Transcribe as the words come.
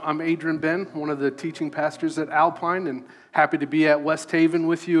I'm Adrian Ben, one of the teaching pastors at Alpine, and happy to be at West Haven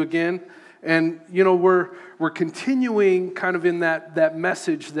with you again. And we're continuing kind of in that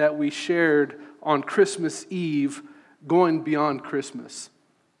message that we shared on Christmas Eve, going beyond Christmas.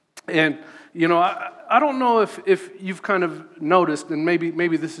 And I don't know if you've kind of noticed, and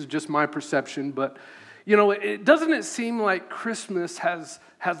maybe this is just my perception, but it seem like Christmas has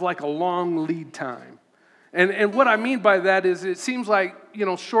like a long lead time. And what I mean by that is it seems like,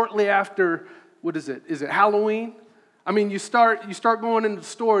 shortly after, what is it? Is it Halloween? I mean, you start going into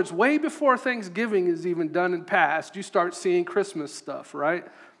stores way before Thanksgiving is even done and passed. You start seeing Christmas stuff, right?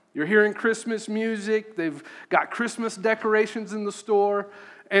 You're hearing Christmas music. They've got Christmas decorations in the store.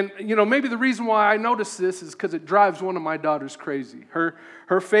 And, maybe the reason why I notice this is because it drives one of my daughters crazy.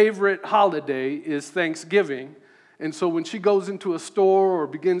 Her favorite holiday is Thanksgiving. And so when she goes into a store or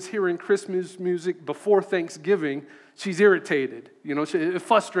begins hearing Christmas music before Thanksgiving, she's irritated. It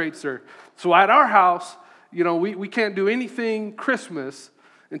frustrates her. So at our house, we can't do anything Christmas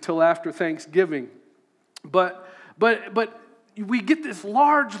until after Thanksgiving. But we get this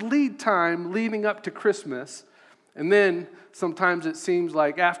large lead time leading up to Christmas, and then sometimes it seems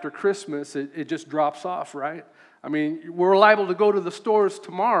like after Christmas, it just drops off, right? I mean, we're liable to go to the stores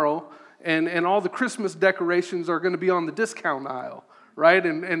tomorrow, and all the Christmas decorations are going to be on the discount aisle, right?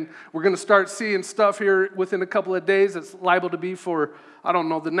 And we're going to start seeing stuff here within a couple of days that's liable to be for, I don't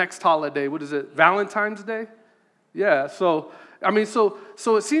know, the next holiday. What is it, Valentine's Day? Yeah, so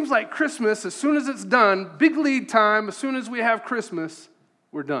it seems like Christmas, as soon as it's done, big lead time, as soon as we have Christmas,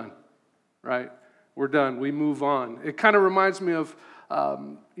 we're done, right? We're done. We move on. It kind of reminds me of,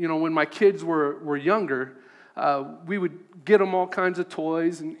 when my kids were younger, we would get them all kinds of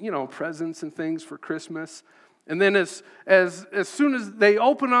toys and, presents and things for Christmas. And then as soon as they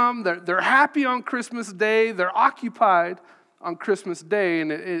open them, they're happy on Christmas Day. They're occupied on Christmas Day.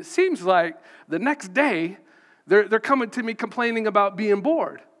 And it seems like the next day, they're coming to me complaining about being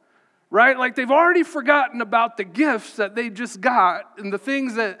bored, right? Like they've already forgotten about the gifts that they just got and the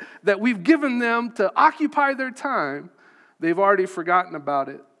things that we've given them to occupy their time. They've already forgotten about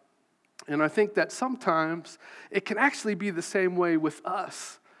it. And I think that sometimes it can actually be the same way with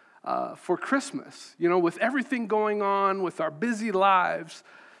us for Christmas. With everything going on, with our busy lives,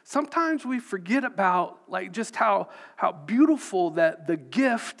 sometimes we forget about like just how beautiful that the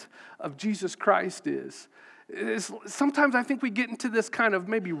gift of Jesus Christ is. Sometimes I think we get into this kind of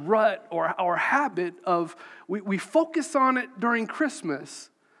maybe rut or habit of we focus on it during Christmas,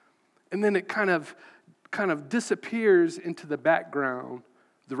 and then it kind of disappears into the background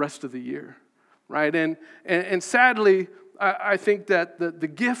the rest of the year, right? And sadly, I think that the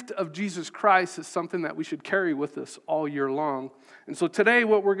gift of Jesus Christ is something that we should carry with us all year long. And so today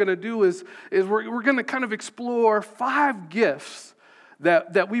what we're going to do is we're going to kind of explore 5 gifts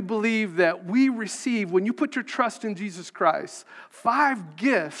that we believe that we receive when you put your trust in Jesus Christ. 5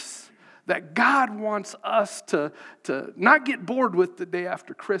 gifts that God wants us to not get bored with the day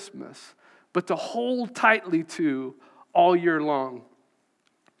after Christmas, but to hold tightly to all year long.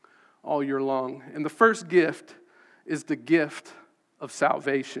 All year long. And the first gift is the gift of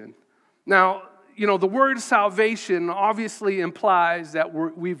salvation. Now, the word salvation obviously implies that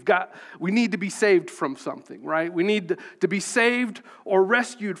we need to be saved from something, right? We need to be saved or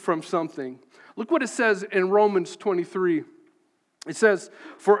rescued from something. Look what it says in Romans 23. It says,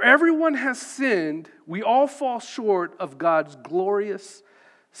 "For everyone has sinned, we all fall short of God's glorious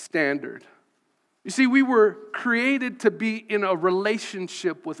standard." You see, we were created to be in a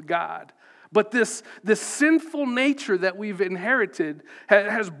relationship with God. But this sinful nature that we've inherited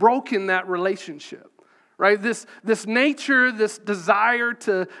has broken that relationship, right? This nature, this desire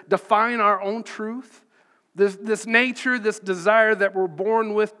to define our own truth, this nature, this desire that we're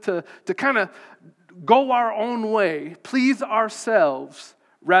born with to kind of go our own way, please ourselves,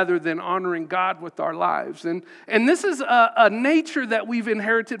 rather than honoring God with our lives. And this is a nature that we've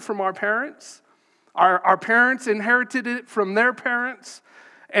inherited from our parents. Our parents inherited it from their parents,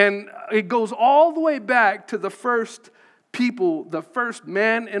 and it goes all the way back to the first people, the first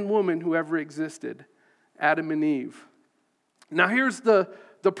man and woman who ever existed, Adam and Eve. Now here's the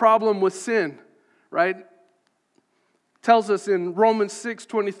problem with sin, right? It tells us in Romans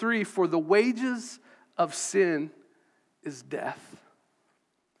 6:23, "For the wages of sin is death."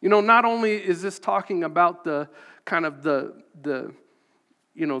 Not only is this talking about the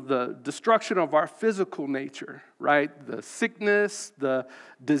destruction of our physical nature, right? The sickness, the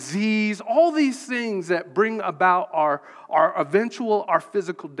disease, all these things that bring about our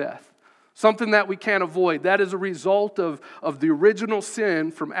physical death. Something that we can't avoid. That is a result of the original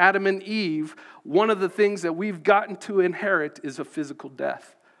sin from Adam and Eve. One of the things that we've gotten to inherit is a physical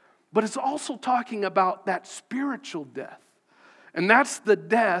death. but it's also talking about that spiritual death. And that's the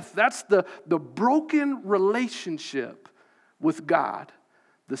death, that's the broken relationship with God,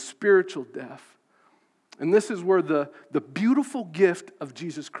 the spiritual death. And this is where the beautiful gift of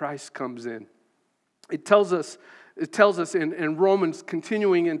Jesus Christ comes in. It tells us in Romans,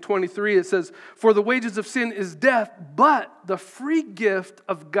 continuing in 23, it says, "For the wages of sin is death, but the free gift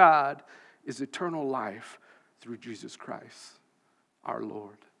of God is eternal life through Jesus Christ, our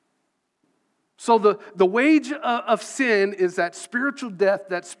Lord." So the wage of sin is that spiritual death,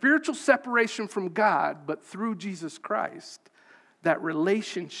 that spiritual separation from God, but through Jesus Christ, that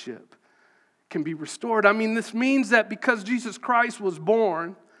relationship can be restored. I mean, this means that because Jesus Christ was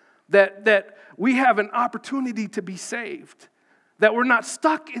born, that we have an opportunity to be saved, that we're not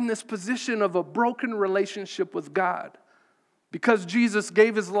stuck in this position of a broken relationship with God. Because Jesus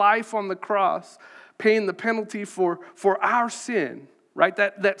gave his life on the cross, paying the penalty for our sin, right?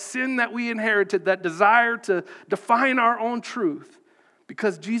 That sin that we inherited, that desire to define our own truth,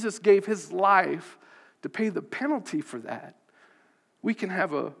 because Jesus gave his life to pay the penalty for that, we can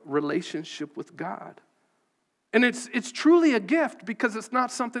have a relationship with God. And it's truly a gift because it's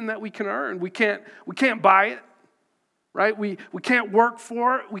not something that we can earn. We can't buy it, right? We can't work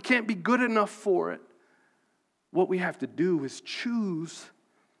for it. We can't be good enough for it. What we have to do is choose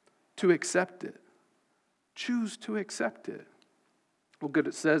to accept it. Choose to accept it. Look what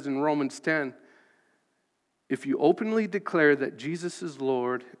it says in Romans 10. "If you openly declare that Jesus is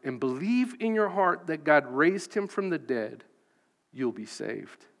Lord and believe in your heart that God raised him from the dead, you'll be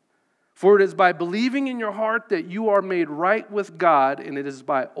saved. For it is by believing in your heart that you are made right with God, and it is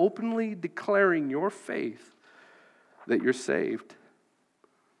by openly declaring your faith that you're saved."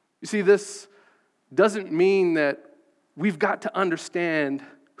 You see, this doesn't mean that we've got to understand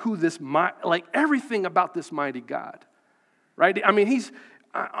who everything about this mighty God, right? I mean, he's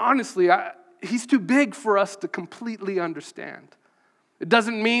too big for us to completely understand. It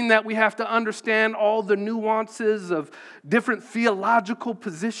doesn't mean that we have to understand all the nuances of different theological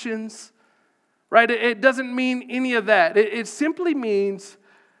positions, right? It doesn't mean any of that. It simply means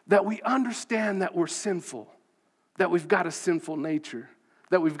that we understand that we're sinful, that we've got a sinful nature,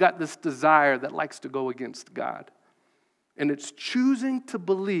 that we've got this desire that likes to go against God. And it's choosing to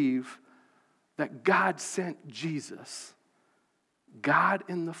believe that God sent Jesus, God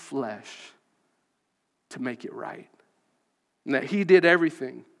in the flesh, to make it right. And that he did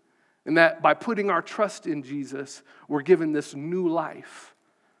everything. And that by putting our trust in Jesus, we're given this new life,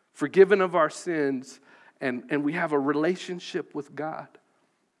 forgiven of our sins, and we have a relationship with God.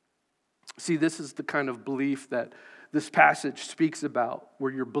 See, this is the kind of belief that this passage speaks about,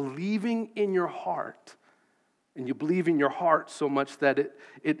 where you're believing in your heart, and you believe in your heart so much that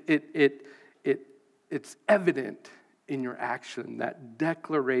it's evident in your action, that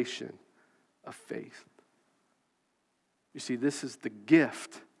declaration of faith. You see, this is the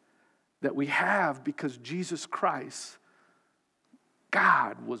gift that we have because Jesus Christ,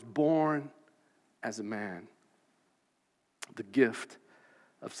 God, was born as a man. The gift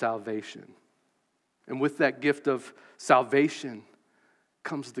of salvation. And with that gift of salvation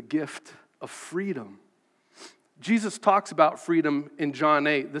comes the gift of freedom. Jesus talks about freedom in John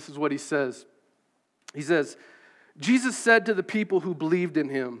 8. This is what he says. He says, "Jesus said to the people who believed in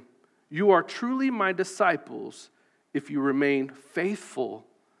him, 'You are truly my disciples if you remain faithful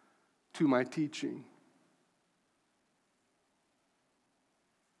to my teaching.'"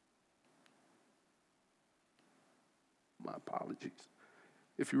 My apologies.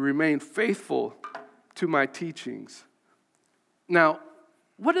 "If you remain faithful to my teachings." Now,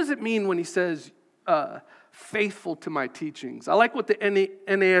 what does it mean when he says faithful to my teachings? I like what the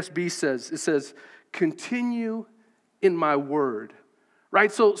NASB says. It says, "Continue in my word."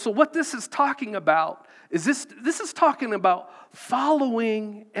 Right? So what this is talking about is this is talking about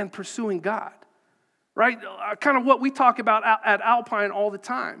following and pursuing God. Right? Kind of what we talk about at Alpine all the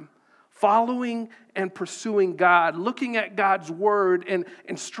time. Following and pursuing God, looking at God's word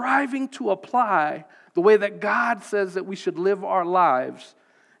and striving to apply the way that God says that we should live our lives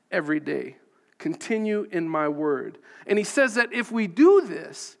every day. Continue in my word. And he says that if we do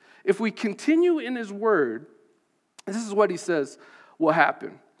this, if we continue in his word, this is what he says will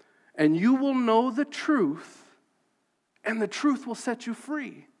happen. "And you will know the truth, and the truth will set you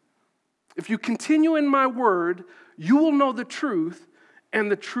free." If you continue in my word, you will know the truth, and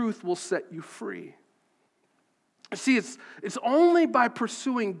the truth will set you free. See, it's only by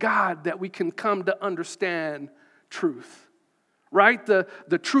pursuing God that we can come to understand truth. Right?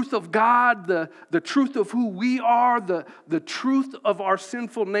 The truth of God, the truth of who we are, the truth of our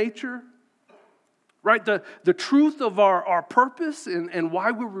sinful nature. right? The truth of our purpose and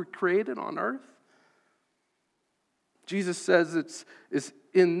why we were created on earth. Jesus says it's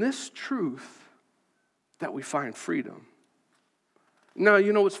in this truth that we find freedom. Now,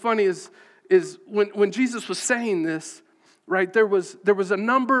 you know what's funny is when Jesus was saying this, right, there was a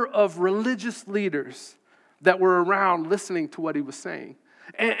number of religious leaders that were around listening to what he was saying.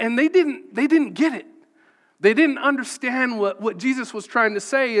 And they didn't get it. They didn't understand what Jesus was trying to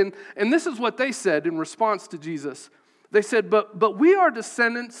say. And this is what they said in response to Jesus. They said, but we are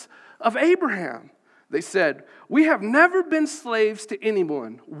descendants of Abraham. They said, we have never been slaves to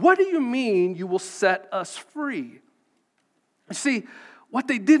anyone. What do you mean you will set us free? You see, what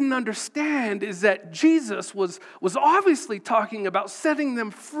they didn't understand is that Jesus was obviously talking about setting them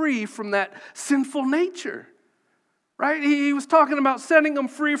free from that sinful nature. Right? He was talking about setting them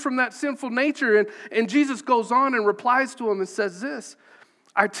free from that sinful nature. And Jesus goes on and replies to him and says this,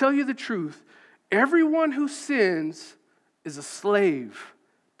 I tell you the truth, everyone who sins is a slave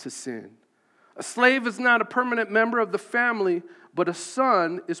to sin. A slave is not a permanent member of the family, but a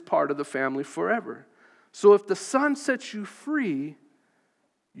son is part of the family forever. So if the Son sets you free,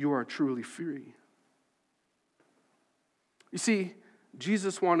 you are truly free. You see,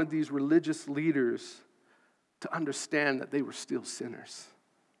 Jesus wanted these religious leaders to understand that they were still sinners,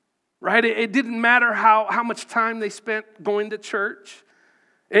 right? It didn't matter how much time they spent going to church.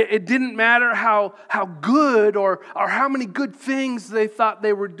 It didn't matter how good or how many good things they thought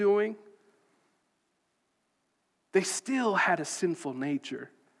they were doing. They still had a sinful nature,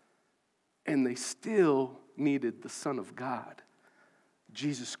 and they still needed the Son of God,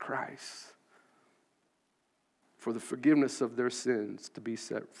 Jesus Christ, for the forgiveness of their sins to be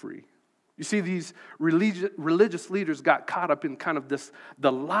set free. You see, these religious leaders got caught up in kind of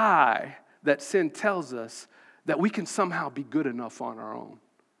the lie that sin tells us that we can somehow be good enough on our own,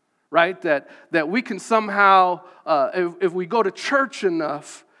 right? That we can somehow, if we go to church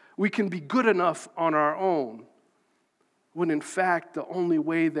enough, we can be good enough on our own. When in fact, the only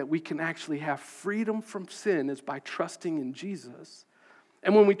way that we can actually have freedom from sin is by trusting in Jesus.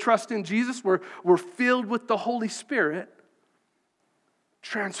 And when we trust in Jesus, we're filled with the Holy Spirit,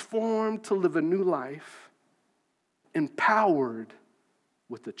 transformed to live a new life, empowered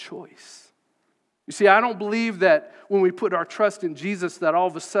with a choice. You see, I don't believe that when we put our trust in Jesus that all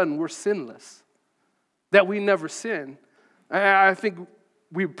of a sudden we're sinless, that we never sin. I think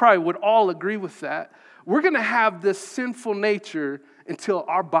we probably would all agree with that. We're going to have this sinful nature until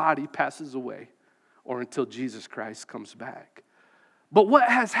our body passes away or until Jesus Christ comes back. But what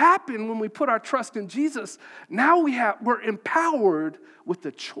has happened when we put our trust in Jesus, now we're empowered with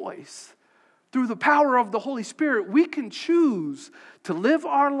a choice. Through the power of the Holy Spirit, we can choose to live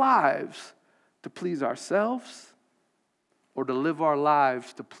our lives to please ourselves or to live our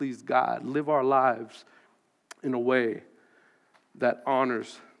lives to please God, live our lives in a way that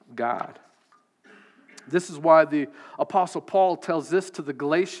honors God. This is why the Apostle Paul tells this to the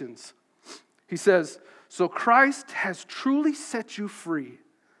Galatians. He says, so Christ has truly set you free.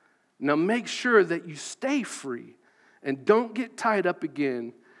 Now make sure that you stay free and don't get tied up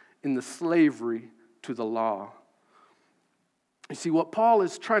again in the slavery to the law. You see, what Paul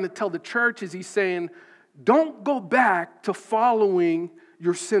is trying to tell the church is he's saying, don't go back to following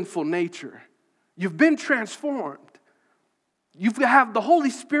your sinful nature. You've been transformed. You have the Holy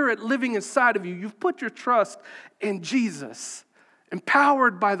Spirit living inside of you. You've put your trust in Jesus,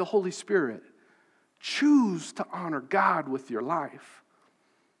 empowered by the Holy Spirit. Choose to honor God with your life.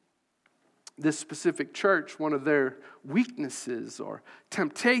 This specific church, one of their weaknesses or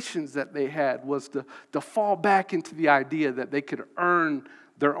temptations that they had was to fall back into the idea that they could earn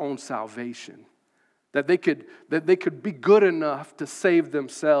their own salvation, that they could be good enough to save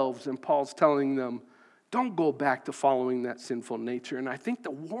themselves. And Paul's telling them, don't go back to following that sinful nature. And I think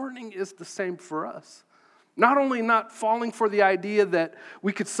the warning is the same for us. Not only not falling for the idea that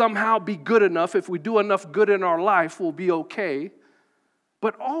we could somehow be good enough, if we do enough good in our life, we'll be okay.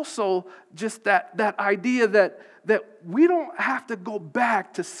 But also just that idea that we don't have to go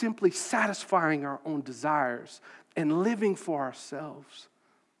back to simply satisfying our own desires and living for ourselves.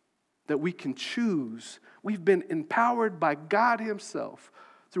 That we can choose. We've been empowered by God Himself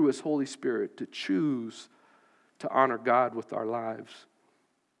through His Holy Spirit to choose to honor God with our lives.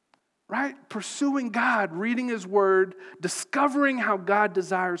 Right? Pursuing God, reading His Word, discovering how God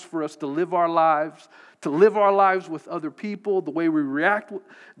desires for us to live our lives with other people, the way we react,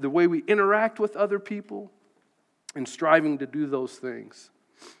 the way we interact with other people, and striving to do those things.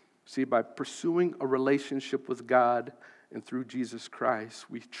 See, by pursuing a relationship with God and through Jesus Christ,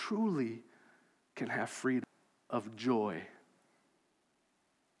 we truly can have freedom of joy,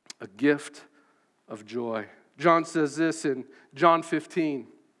 a gift of joy. John says this in John 15.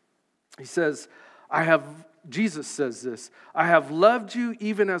 He says, Jesus says this, I have loved you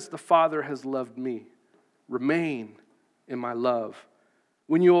even as the Father has loved me. Remain in my love.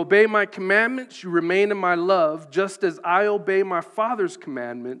 When you obey my commandments, you remain in my love, just as I obey my Father's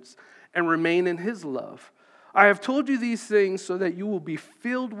commandments and remain in his love. I have told you these things so that you will be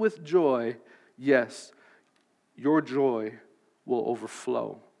filled with joy. Yes, your joy will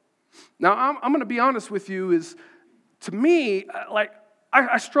overflow. Now, I'm going to be honest with you, to me,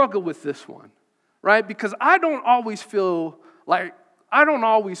 I struggle with this one, right? Because I don't always feel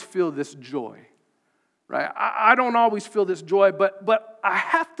this joy, right? I don't always feel this joy, but I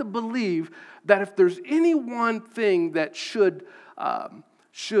have to believe that if there's any one thing that should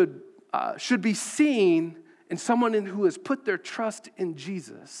be seen in someone who has put their trust in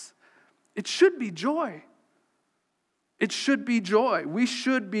Jesus, it should be joy. It should be joy. We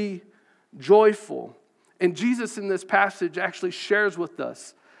should be joyful. And Jesus in this passage actually shares with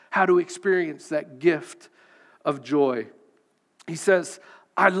us how to experience that gift of joy. He says,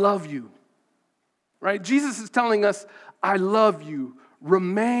 I love you. Right? Jesus is telling us, I love you.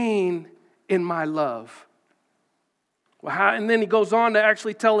 Remain in my love. And then he goes on to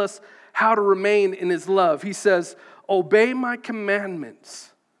actually tell us how to remain in his love. He says, obey my commandments.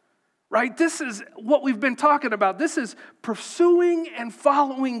 Right? This is what we've been talking about. This is pursuing and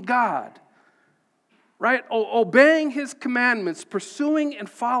following God. Right? Obeying his commandments, pursuing and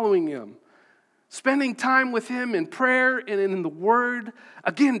following him. Spending time with him in prayer and in the word.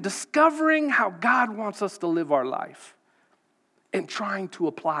 Again, discovering how God wants us to live our life. And trying to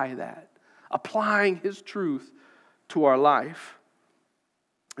apply that. Applying his truth to our life.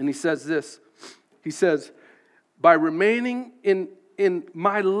 And he says this. He says, by remaining in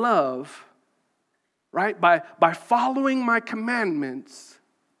my love, right? By following my commandments,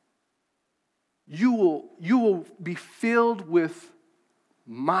 you will be filled with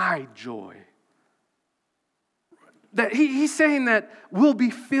my joy. That he's saying that we'll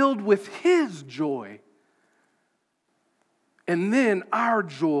be filled with his joy. And then our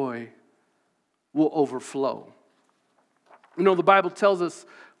joy will overflow. You know, the Bible tells us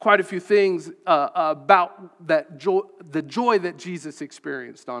quite a few things about that joy, the joy that Jesus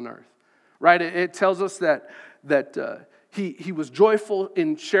experienced on earth, right? It tells us that he was joyful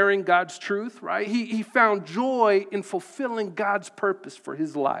in sharing God's truth, right? He found joy in fulfilling God's purpose for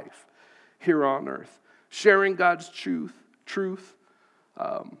his life here on earth, sharing God's truth,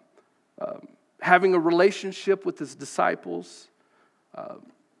 having a relationship with his disciples,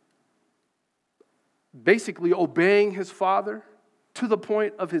 basically obeying his Father to the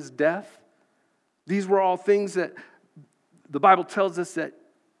point of his death. These were all things that the Bible tells us that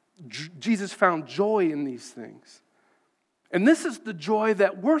Jesus found joy in these things. And this is the joy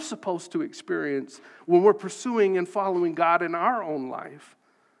that we're supposed to experience when we're pursuing and following God in our own life.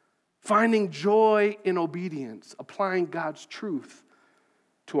 Finding joy in obedience, applying God's truth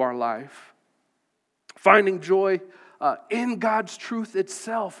to our life. Finding joy in God's truth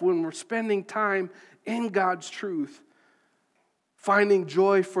itself when we're spending time in God's truth. Finding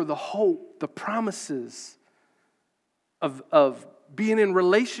joy for the hope, the promises of being in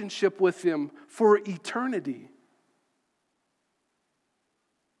relationship with him for eternity.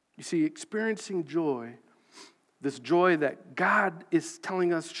 You see, experiencing joy, this joy that God is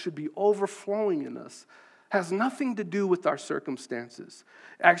telling us should be overflowing in us, has nothing to do with our circumstances.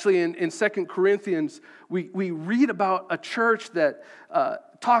 Actually, in 2 Corinthians, we read about a church that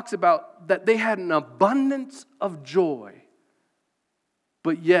talks about that they had an abundance of joy,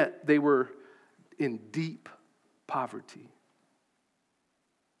 but yet they were in deep poverty.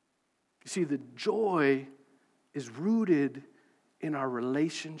 You see, the joy is rooted in our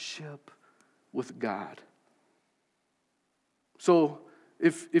relationship with God. So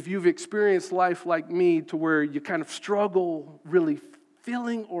if you've experienced life like me to where you kind of struggle really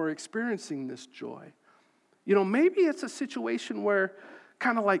feeling or experiencing this joy, you know, maybe it's a situation where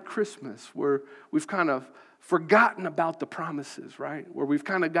kind of like Christmas, where we've kind of forgotten about the promises, right? Where we've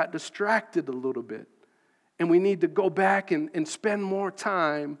kind of got distracted a little bit. And we need to go back and spend more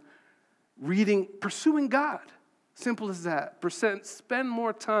time pursuing God. Simple as that. Spend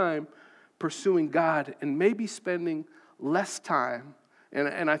more time pursuing God and maybe spending less time.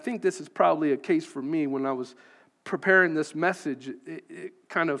 And I think this is probably a case for me when I was preparing this message. It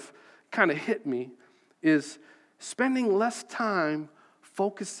kind of hit me, is spending less time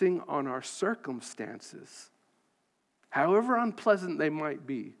focusing on our circumstances, however unpleasant they might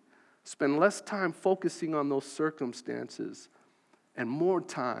be. Spend less time focusing on those circumstances and more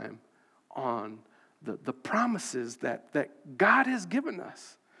time on the promises that God has given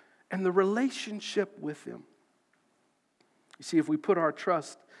us and the relationship with him. You see, if we put our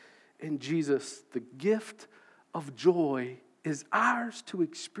trust in Jesus, the gift of joy is ours to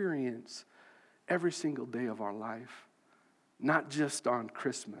experience every single day of our life. Not just on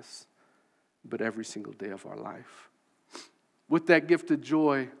Christmas, but every single day of our life. With that gift of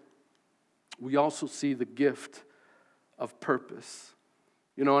joy, we also see the gift of purpose.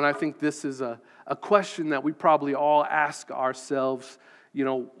 And I think this is a question that we probably all ask ourselves,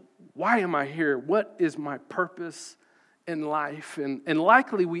 why am I here? What is my purpose in life? And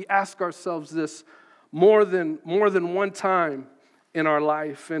likely we ask ourselves this more than one time in our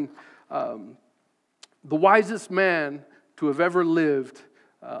life. And the wisest man to have ever lived,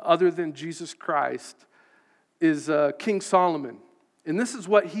 other than Jesus Christ, is King Solomon. And this is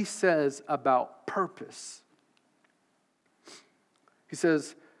what he says about purpose. He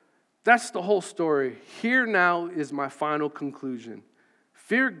says, that's the whole story. Here now is my final conclusion.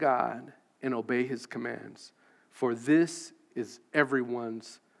 Fear God and obey his commands, for this is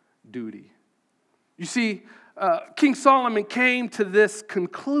everyone's duty. You see, King Solomon came to this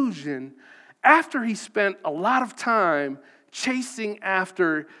conclusion after he spent a lot of time chasing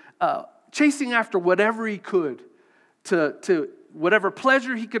after whatever he could, to whatever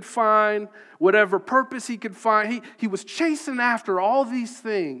pleasure he could find, whatever purpose he could find. He was chasing after all these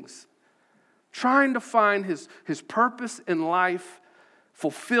things, trying to find his purpose in life,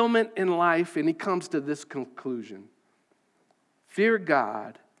 fulfillment in life, and he comes to this conclusion. Fear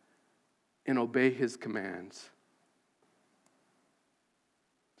God and obey his commands.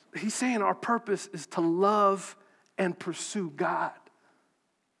 He's saying our purpose is to love and pursue God.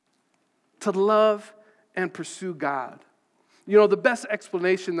 To love and pursue God. The best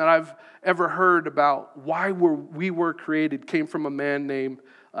explanation that I've ever heard about why we were created came from a man named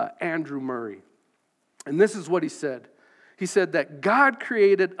Andrew Murray. And this is what he said. He said that God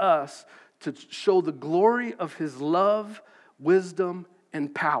created us to show the glory of his love, wisdom,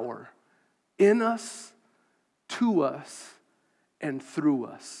 and power in us, to us, and through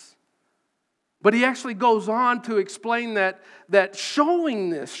us. But he actually goes on to explain that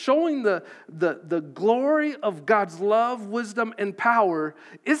showing the glory of God's love, wisdom, and power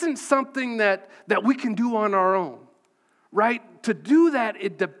isn't something that we can do on our own, right? To do that,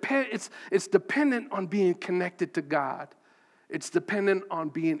 it's dependent on being connected to God. It's dependent on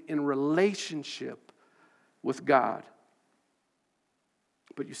being in relationship with God.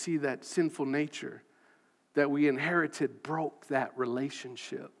 But you see, that sinful nature that we inherited broke that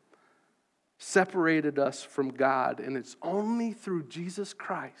relationship, separated us from God, and it's only through Jesus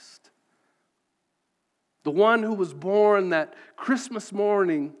Christ, the one who was born that Christmas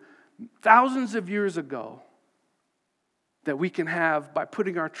morning thousands of years ago, that we can have, by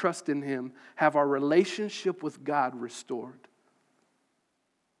putting our trust in him, have our relationship with God restored.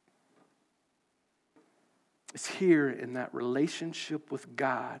 It's here in that relationship with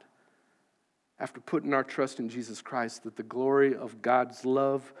God, after putting our trust in Jesus Christ, that the glory of God's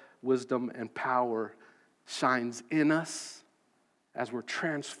love, wisdom, and power shines in us as we're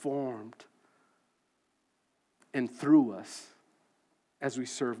transformed, and through us as we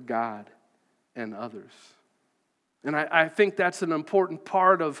serve God and others. And I think that's an important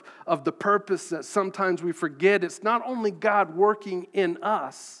part of the purpose that sometimes we forget. It's not only God working in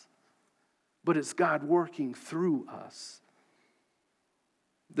us, but it's God working through us.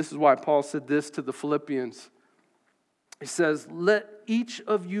 This is why Paul said this to the Philippians. He says, let each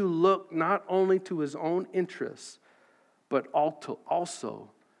of you look not only to his own interests, but also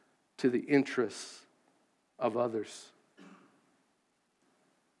to the interests of others.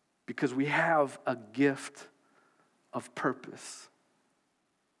 Because we have a gift of purpose.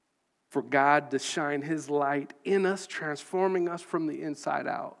 For God to shine his light in us, transforming us from the inside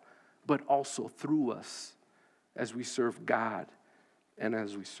out, but also through us as we serve God and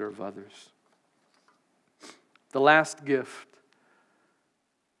as we serve others. The last gift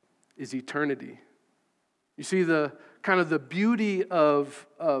is eternity. You see, the kind of the beauty of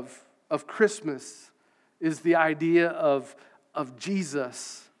Christmas is the idea of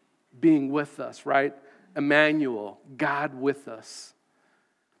Jesus being with us, right? Emmanuel, God with us.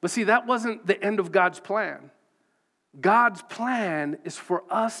 But see, that wasn't the end of God's plan. God's plan is for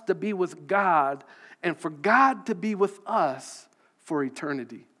us to be with God and for God to be with us for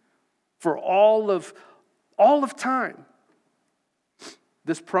eternity, for all of time.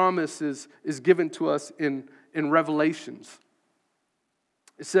 This promise is given to us in Revelations.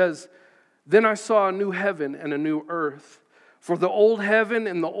 It says, then I saw a new heaven and a new earth, for the old heaven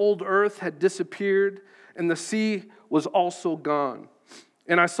and the old earth had disappeared, and the sea was also gone.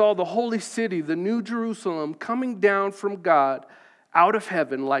 And I saw the holy city, the new Jerusalem, coming down from God out of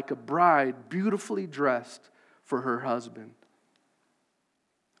heaven like a bride beautifully dressed for her husband.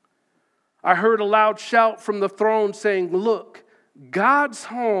 I heard a loud shout from the throne saying, "Look, God's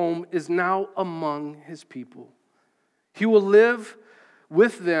home is now among his people. He will live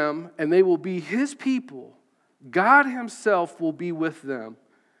with them, and they will be his people. God himself will be with them.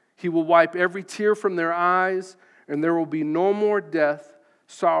 He will wipe every tear from their eyes, and there will be no more death,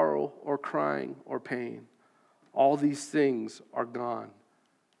 sorrow, or crying, or pain. All these things are gone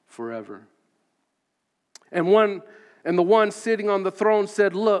forever." And the one sitting on the throne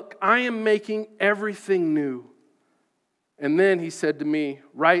said, "Look, I am making everything new." And then he said to me,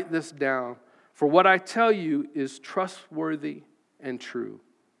 "Write this down, for what I tell you is trustworthy and true."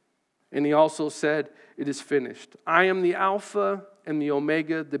 And he also said, "It is finished. I am the Alpha and the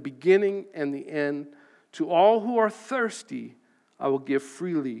Omega, the beginning and the end. To all who are thirsty, I will give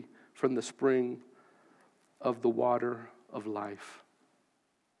freely from the spring of the water of life.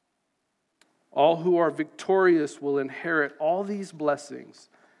 All who are victorious will inherit all these blessings,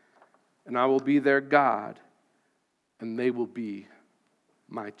 and I will be their God, and they will be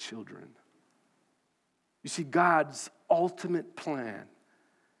my children." You see, God's ultimate plan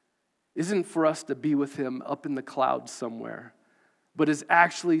isn't for us to be with him up in the clouds somewhere, but is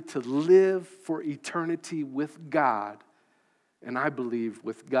actually to live for eternity with God, and I believe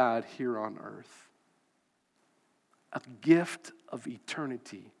with God here on earth. A gift of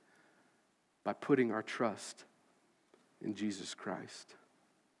eternity by putting our trust in Jesus Christ.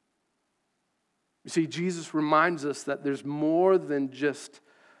 You see, Jesus reminds us that there's more than just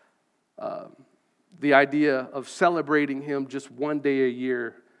the idea of celebrating him just one day a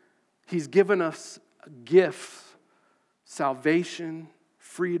year. He's given us gifts: salvation,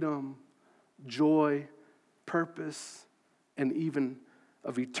 freedom, joy, purpose, and even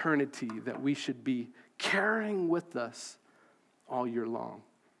of eternity that we should be carrying with us all year long.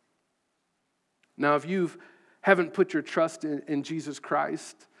 Now, if you haven't put your trust in Jesus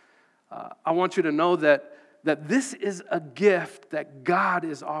Christ, I want you to know that this is a gift that God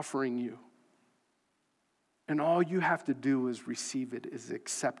is offering you. And all you have to do is receive it, is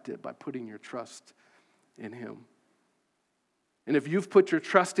accept it by putting your trust in him. And if you've put your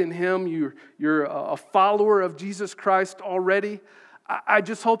trust in him, you're a follower of Jesus Christ already, I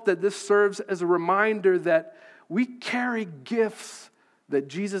just hope that this serves as a reminder that we carry gifts that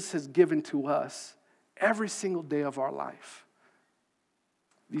Jesus has given to us every single day of our life.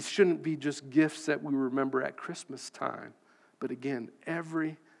 These shouldn't be just gifts that we remember at Christmas time, but again,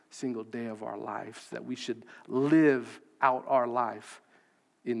 every single day of our lives, that we should live out our life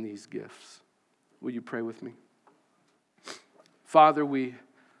in these gifts. Will you pray with me? Father, we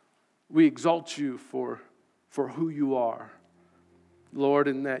exalt you for who you are, Lord,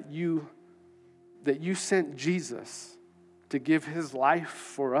 and that you sent Jesus to give his life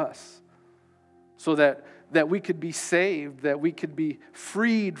for us so that we could be saved, that we could be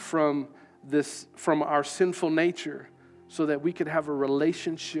freed from our sinful nature, so that we could have a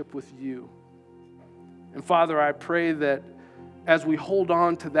relationship with you. And Father, I pray that as we hold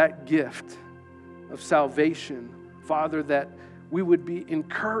on to that gift of salvation, Father, that we would be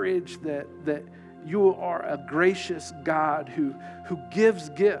encouraged that you are a gracious God who gives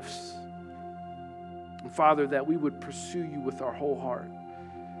gifts. And Father, that we would pursue you with our whole heart.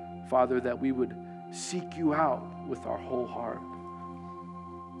 Father, that we would seek you out with our whole heart.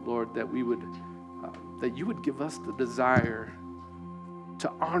 Lord, that you would give us the desire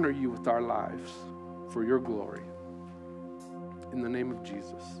to honor you with our lives for your glory. In the name of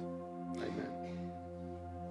Jesus, amen.